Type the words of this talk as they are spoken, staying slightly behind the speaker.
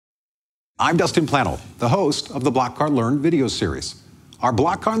I'm Dustin Planold, the host of the BlockCard Learn video series. Our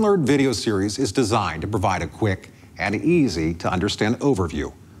BlockCard Learn video series is designed to provide a quick and easy to understand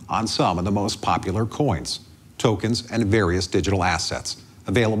overview on some of the most popular coins, tokens, and various digital assets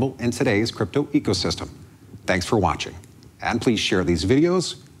available in today's crypto ecosystem. Thanks for watching, and please share these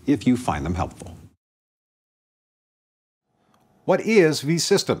videos if you find them helpful. What is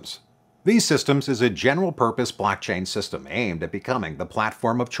V.Systems? V.Systems is a general-purpose blockchain system aimed at becoming the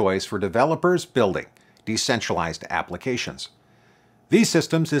platform of choice for developers building decentralized applications.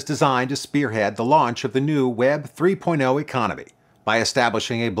 V.Systems is designed to spearhead the launch of the new Web 3.0 economy by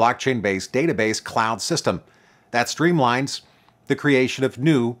establishing a blockchain-based database cloud system that streamlines the creation of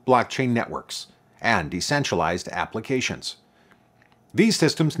new blockchain networks and decentralized applications.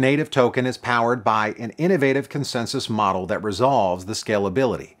 V.Systems' native token is powered by an innovative consensus model that resolves the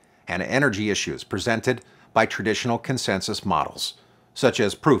scalability and energy issues presented by traditional consensus models, such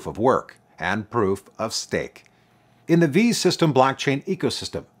as proof of work and proof of stake. In the V.System blockchain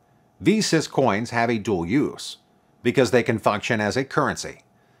ecosystem, VSYS coins have a dual use because they can function as a currency.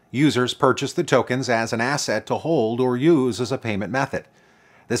 Users purchase the tokens as an asset to hold or use as a payment method.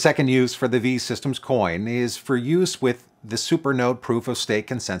 The second use for the V.Systems coin is for use with the supernode proof of stake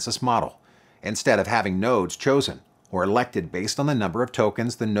consensus model, instead of having nodes chosen or elected based on the number of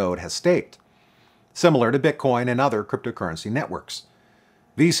tokens the node has staked. Similar to Bitcoin and other cryptocurrency networks,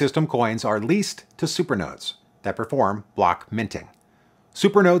 V.System coins are leased to supernodes that perform block minting.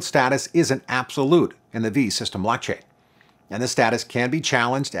 Supernode status isn't absolute in the V.System blockchain, and the status can be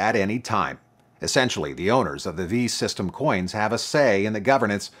challenged at any time. Essentially, the owners of the V.System coins have a say in the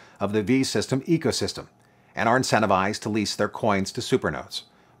governance of the V.System ecosystem and are incentivized to lease their coins to supernodes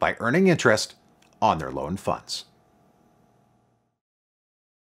by earning interest on their loan funds.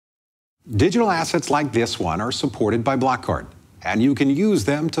 Digital assets like this one are supported by BlockCard, and you can use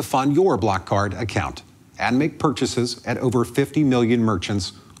them to fund your BlockCard account and make purchases at over 50 million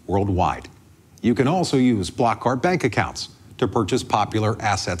merchants worldwide. You can also use BlockCard bank accounts to purchase popular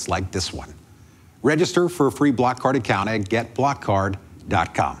assets like this one. Register for a free BlockCard account at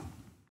getblockcard.com.